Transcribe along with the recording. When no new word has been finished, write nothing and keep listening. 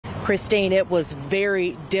Christine, it was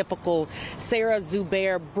very difficult. Sarah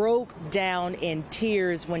Zubair broke down in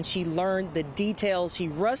tears when she learned the details. She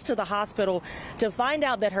rushed to the hospital to find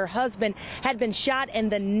out that her husband had been shot in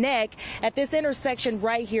the neck at this intersection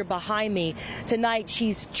right here behind me. Tonight,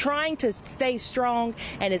 she's trying to stay strong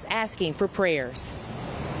and is asking for prayers.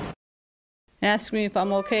 Ask me if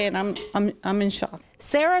I'm okay, and I'm in shock.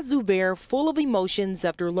 Sarah Zubair, full of emotions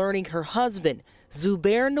after learning her husband,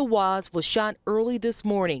 Zubair Nawaz, was shot early this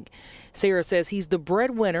morning. Sarah says he's the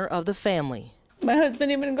breadwinner of the family. My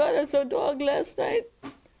husband even got us a dog last night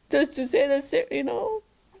just to say that, you know,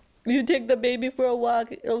 you take the baby for a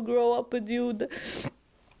walk, it'll grow up with you,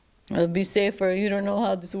 it'll be safer. You don't know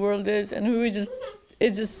how this world is, and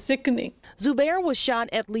it's just sickening. Zubair was shot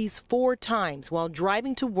at least 4 times while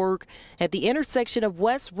driving to work at the intersection of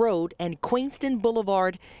West Road and Queenston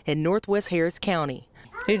Boulevard in Northwest Harris County.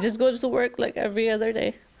 He just goes to work like every other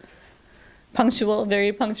day. Punctual,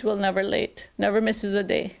 very punctual, never late, never misses a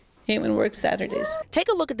day. He even works Saturdays. Take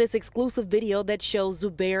a look at this exclusive video that shows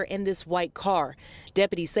Zubair in this white car.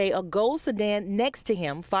 Deputies say a gold sedan next to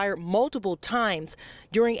him fired multiple times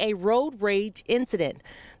during a road rage incident.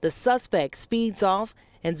 The suspect speeds off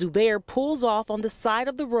and Zubair pulls off on the side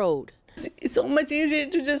of the road. It's so much easier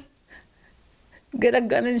to just get a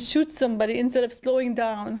gun and shoot somebody instead of slowing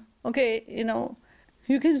down. Okay, you know,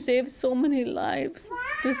 you can save so many lives.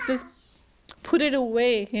 Just put it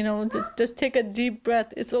away, you know, just take a deep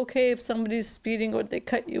breath. It's okay if somebody's speeding or they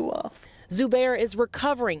cut you off. Zubair is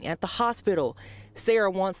recovering at the hospital.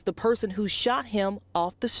 Sarah wants the person who shot him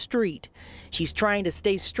off the street. She's trying to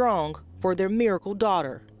stay strong for their miracle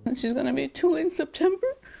daughter. And she's going to be 2 in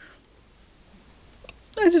September.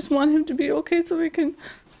 I just want him to be okay so he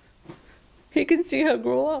can see her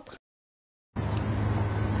grow up.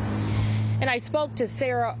 And I spoke to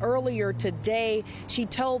Sarah earlier today. She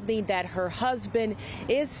told me that her husband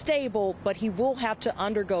is stable, but he will have to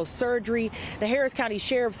undergo surgery. The Harris County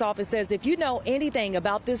Sheriff's Office says if you know anything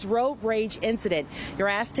about this road rage incident, you're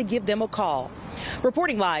asked to give them a call.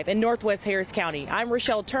 Reporting live in Northwest Harris County, I'm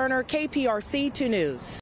Rochelle Turner, KPRC 2 News.